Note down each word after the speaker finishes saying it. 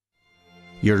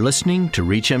You're listening to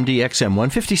ReachMD XM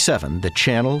 157, the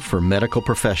channel for medical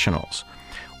professionals.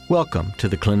 Welcome to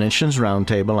the Clinicians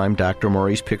Roundtable. I'm Dr.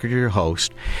 Maurice Pickard, your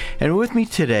host, and with me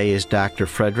today is Dr.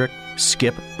 Frederick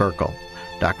Skip Burkle.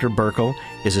 Dr. Burkle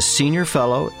is a senior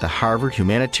fellow at the Harvard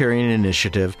Humanitarian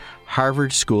Initiative,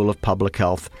 Harvard School of Public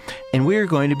Health, and we are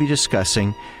going to be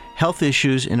discussing health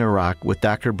issues in Iraq with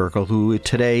Dr. Burkle, who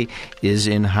today is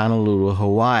in Honolulu,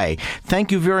 Hawaii.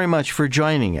 Thank you very much for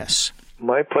joining us.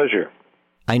 My pleasure.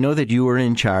 I know that you were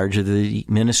in charge of the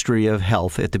Ministry of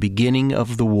Health at the beginning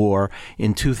of the war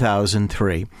in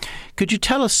 2003. Could you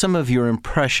tell us some of your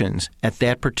impressions at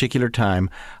that particular time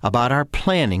about our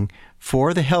planning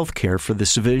for the health care for the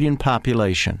civilian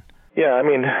population? Yeah,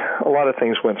 a lot of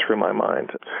things went through my mind.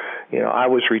 I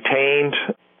was retained.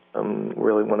 I'm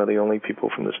really one of the only people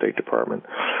from the State Department.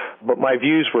 But my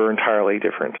views were entirely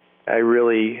different. I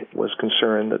really was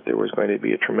concerned that there was going to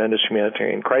be a tremendous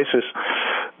humanitarian crisis,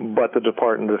 but the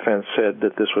Department of Defense said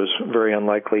that this was very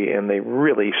unlikely, and they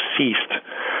really ceased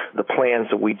the plans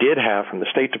that we did have from the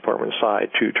State Department side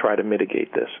to try to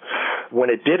mitigate this. When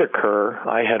it did occur,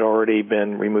 I had already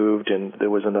been removed, and there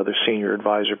was another senior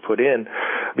advisor put in.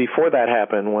 Before that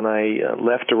happened, when I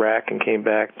left Iraq and came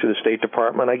back to the State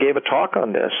Department, I gave a talk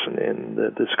on this, and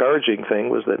the discouraging thing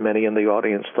was that many in the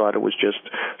audience thought it was just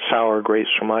sour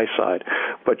grapes from my side.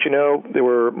 But, there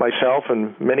were myself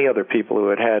and many other people who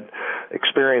had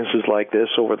experiences like this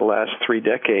over the last 3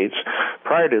 decades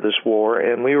prior to this war,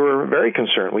 and we were very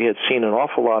concerned. We had seen an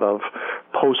awful lot of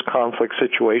post-conflict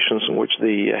situations in which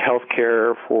the health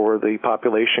care for the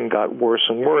population got worse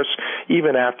and worse,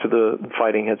 even after the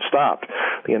fighting had stopped.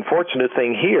 The unfortunate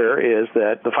thing here is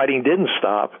that the fighting didn't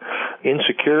stop.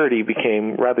 Insecurity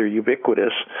became rather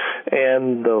ubiquitous,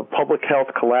 and the public health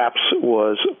collapse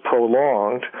was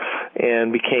prolonged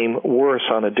and became worse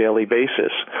on a daily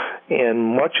basis.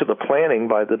 And much of the planning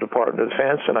by the Department of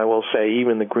Defense, and I will say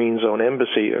even the Green Zone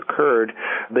Embassy, occurred.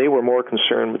 They were more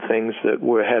concerned with things that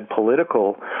had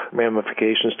political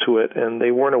ramifications to it, and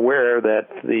they weren't aware that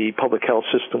the public health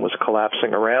system was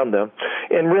collapsing around them,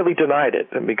 and really denied it,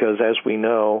 because as we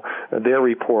know, their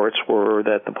reports were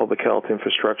that the public health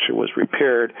infrastructure was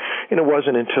repaired, and it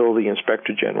wasn't until the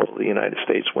Inspector General of the United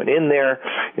States went in there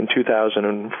in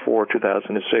 2004,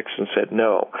 2006, and said,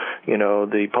 no,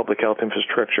 the public health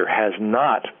infrastructure has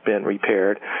not been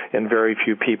repaired, and very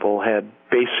few people had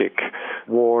basic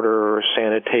water,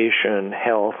 sanitation,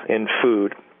 health, and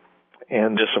food.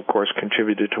 And this, of course,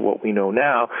 contributed to what we know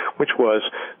now, which was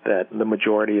that the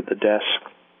majority of the deaths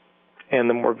and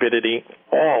the morbidity,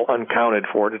 all uncounted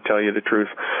for, to tell you the truth,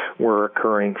 were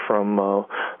occurring from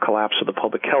collapse of the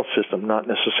public health system, not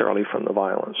necessarily from the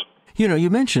violence. You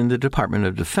mentioned the Department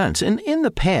of Defense, and in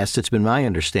the past, it's been my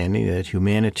understanding that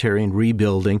humanitarian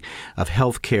rebuilding of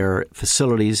healthcare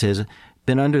facilities has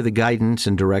been under the guidance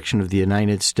and direction of the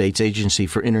United States Agency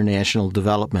for International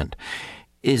Development.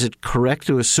 Is it correct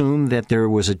to assume that there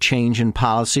was a change in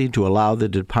policy to allow the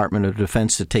Department of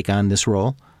Defense to take on this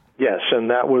role? Yes, and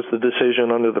that was the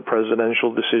decision under the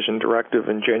Presidential Decision Directive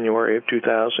in January of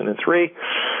 2003.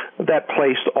 That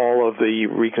placed all of the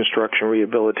reconstruction,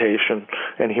 rehabilitation,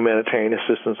 and humanitarian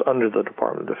assistance under the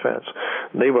Department of Defense.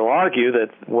 They will argue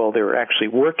that, they were actually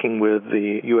working with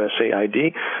the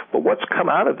USAID, but what's come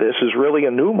out of this is really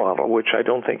a new model, which I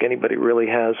don't think anybody really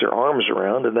has their arms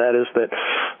around, and that is that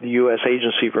the U.S.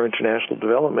 Agency for International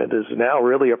Development is now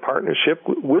really a partnership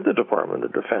with the Department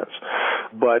of Defense.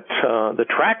 But the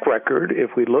track record,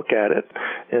 if we look at it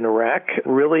in Iraq,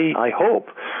 really, I hope,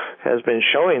 has been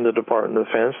showing the Department of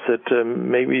Defense that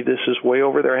maybe this is way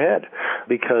over their head,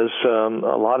 because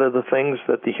a lot of the things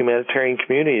that the humanitarian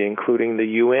community, including the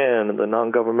UN and the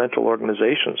non-governmental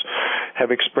organizations,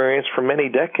 have experienced for many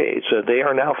decades, they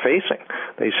are now facing.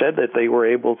 They said that they were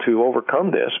able to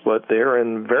overcome this, but they're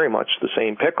in very much the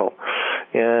same pickle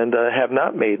and have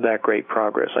not made that great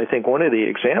progress. I think one of the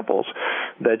examples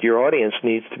that your audience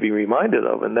needs to be reminded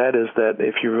of, and that is that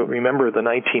if you remember the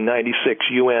 1996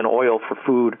 UN Oil for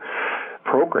Food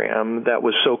program that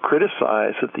was so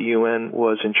criticized that the UN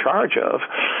was in charge of,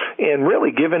 and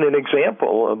really given an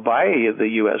example by the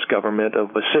U.S. government of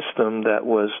a system that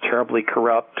was terribly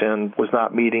corrupt and was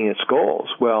not meeting its goals.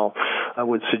 Well, I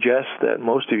would suggest that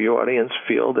most of your audience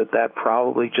feel that that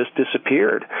probably just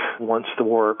disappeared once the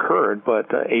war occurred, but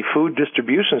a food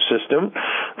distribution system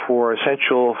for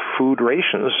essential food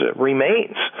rations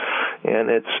remains,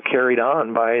 and it's carried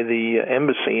on by the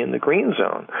embassy in the Green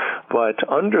Zone. But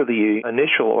under the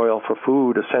initial oil for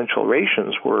food essential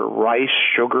rations were rice,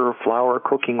 sugar, flour,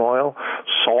 cooking oil,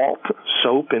 salt,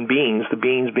 soap, and beans, the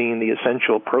beans being the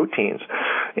essential proteins.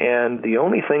 And the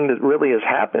only thing that really has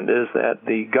happened is that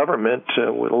the government,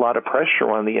 with a lot of pressure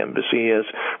on the embassy, has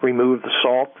removed the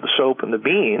salt, the soap, and the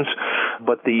beans.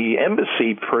 But the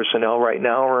embassy personnel right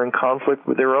now are in conflict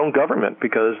with their own government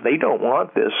because they don't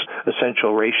want this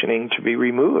essential rationing to be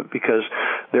removed because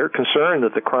they're concerned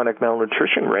that the chronic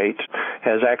malnutrition rate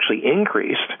has actually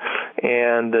increased.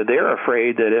 And they're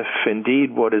afraid that if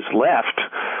indeed what is left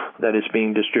that is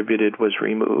being distributed was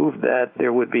removed, that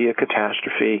there would be a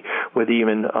catastrophe with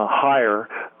even a higher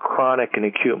chronic and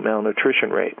acute malnutrition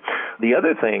rate. The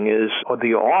other thing is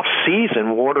the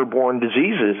off-season waterborne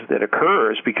diseases that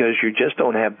occurs because you just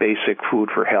don't have basic food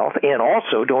for health and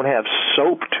also don't have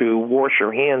soap to wash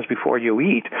your hands before you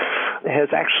eat has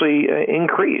actually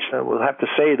increased. We'll have to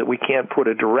say that we can't put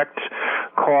a direct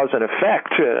cause and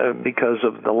effect because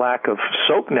of the lack of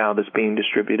soap now that's being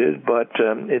distributed, but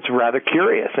it's rather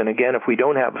curious. And again, if we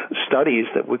don't have studies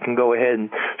that we can go ahead and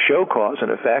show cause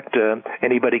and effect,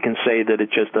 anybody can say that it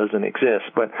just doesn't exist.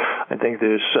 But I think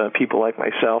there's people like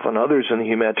myself and others in the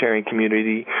humanitarian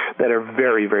community that are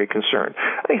very, very concerned.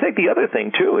 I think the other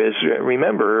thing, too, is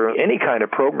remember, any kind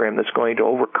of program that's going to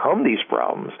overcome these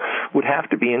problems would have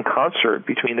to be in concert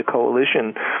between the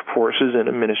coalition forces and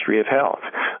the Ministry of Health.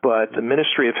 But the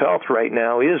Ministry of Health right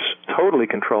now is totally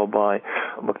controlled by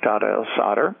Muqtada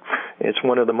al-Sadr. It's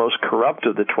one of the most corrupt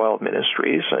of the 12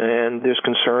 ministries, and there's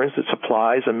concerns that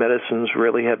supplies and medicines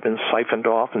really have been siphoned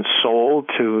off and sold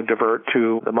to divert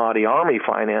to the Mahdi army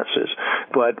finances.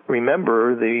 But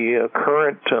remember, the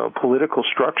current political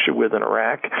structure within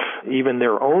Iraq, even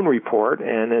their own report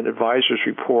and an advisor's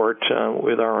report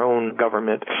with our own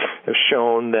government have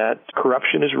shown that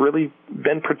corruption has really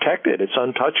been protected. It's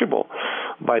untouchable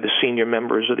by the senior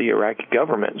members of the Iraqi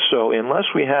government. So unless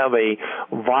we have a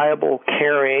viable,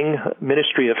 caring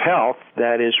Ministry of Health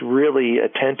that is really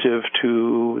attentive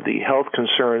to the health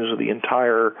concerns of the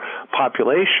entire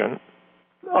population,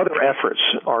 other efforts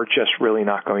are just really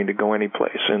not going to go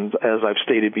anyplace. And as I've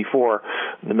stated before,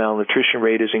 the malnutrition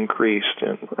rate has increased,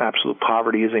 and absolute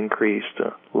poverty has increased,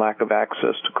 lack of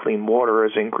access to clean water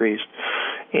has increased,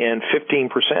 and 15%,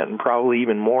 and probably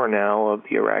even more now, of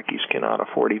the Iraqis cannot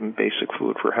afford even basic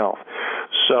food for health.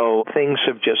 So things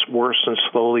have just worsened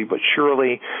slowly but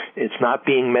surely. It's not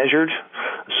being measured,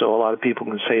 so a lot of people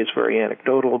can say it's very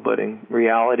anecdotal, but in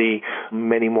reality,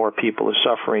 many more people are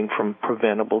suffering from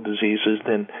preventable diseases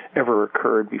than ever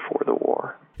occurred before the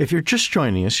war. If you're just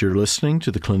joining us, you're listening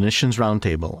to the Clinicians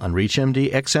Roundtable on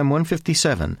ReachMD XM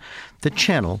 157, the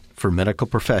channel for medical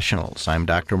professionals. I'm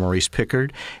Dr. Maurice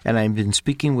Pickard, and I've been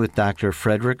speaking with Dr.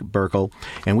 Frederick Burkle,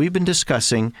 and we've been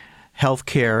discussing health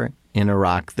care in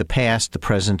Iraq, the past, the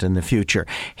present, and the future.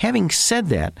 Having said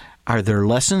that, are there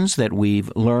lessons that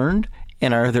we've learned,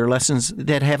 and are there lessons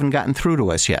that haven't gotten through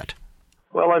to us yet?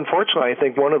 Well, unfortunately, I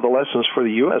think one of the lessons for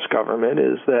the U.S. government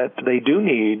is that they do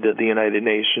need the United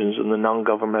Nations and the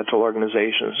non-governmental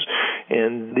organizations.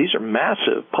 And these are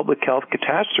massive public health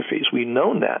catastrophes. We've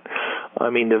known that. I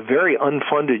mean, the very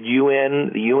unfunded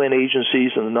UN, the UN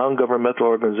agencies, and the non-governmental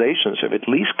organizations have at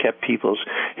least kept people's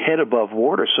head above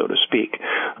water, so to speak.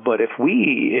 But if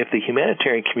the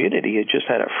humanitarian community had just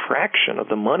had a fraction of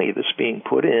the money that's being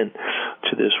put in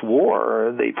to this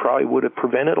war, they probably would have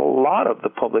prevented a lot of the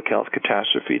public health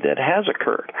catastrophe that has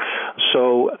occurred.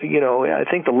 So, I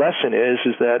think the lesson is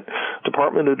that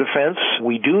Department of Defense,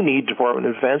 we do need Department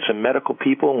of Defense and medical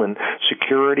people and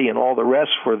security and all the rest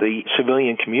for the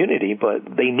civilian community, but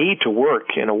they need to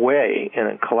work in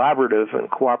a collaborative and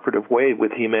cooperative way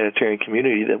with the humanitarian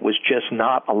community that was just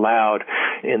not allowed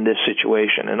in this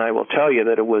situation. And I will tell you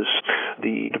that it was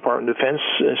the Department of Defense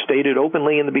stated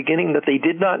openly in the beginning that they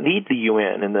did not need the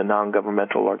UN and the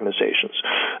non-governmental organizations.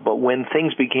 But when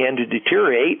things began to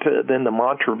deteriorate, then the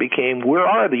mantra became, where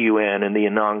are the UN and the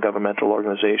non-governmental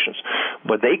organizations?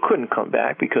 But they couldn't come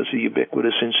back because the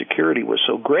ubiquitous insecurity was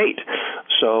so great.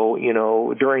 So,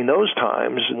 during those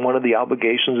times, one of the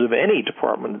obligations of any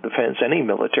Department of Defense, any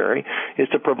military, is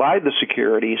to provide the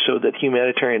security so that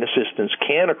humanitarian assistance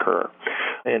can occur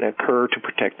and occur to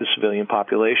protect the civilian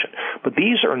population. But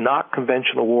these are not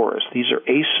conventional wars. These are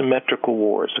asymmetrical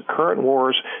wars. The current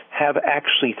wars have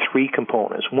actually three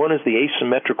components. One is the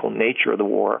asymmetrical nature of the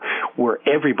war, where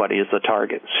everybody is the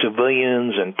target,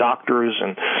 civilians and doctors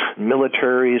and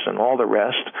militaries and all the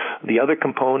rest. The other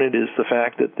component is the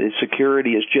fact that the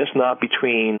security is just not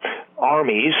between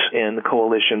armies and the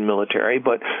coalition military,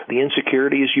 but the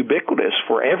insecurity is ubiquitous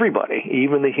for everybody,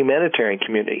 even the humanitarian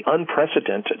community,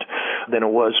 unprecedented than it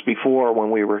was before when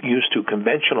we were used to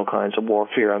conventional kinds of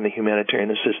warfare and the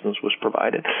humanitarian assistance was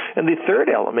provided. And the third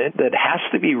element that has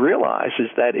to be realized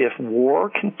is that if war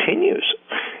continues,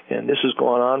 and this has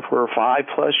gone on for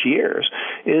 5+ years,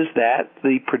 is that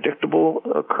the predictable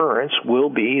occurrence will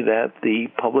be that the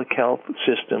public health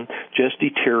system just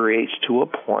deteriorates to a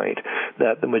point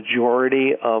that the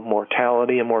majority of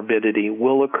mortality and morbidity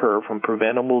will occur from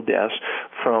preventable deaths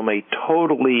from a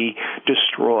totally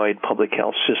destroyed public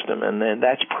health system. And then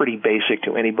that's pretty basic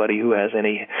to anybody who has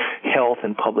any health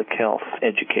and public health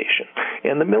education.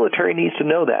 And the military needs to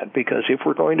know that, because if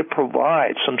we're going to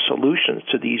provide some solutions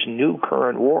to these new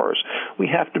current wars, we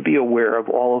have to be aware of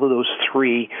all of those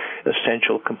three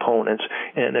essential components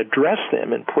and address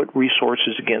them and put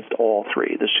resources against all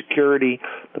three: the security,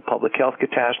 the public health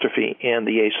catastrophe, and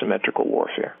the asymmetrical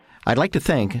warfare. I'd like to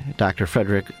thank Dr.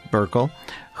 Frederick Burkle,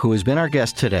 who has been our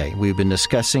guest today. We've been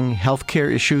discussing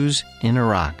healthcare issues in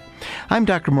Iraq. I'm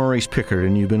Dr. Maurice Pickard,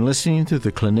 and you've been listening to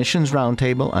the Clinicians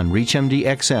Roundtable on ReachMD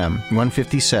XM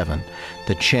 157,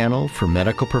 the channel for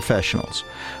medical professionals.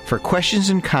 For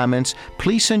questions and comments,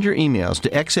 please send your emails to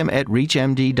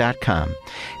xm@reachmd.com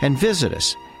and visit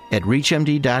us at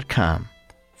reachmd.com.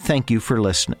 Thank you for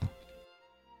listening.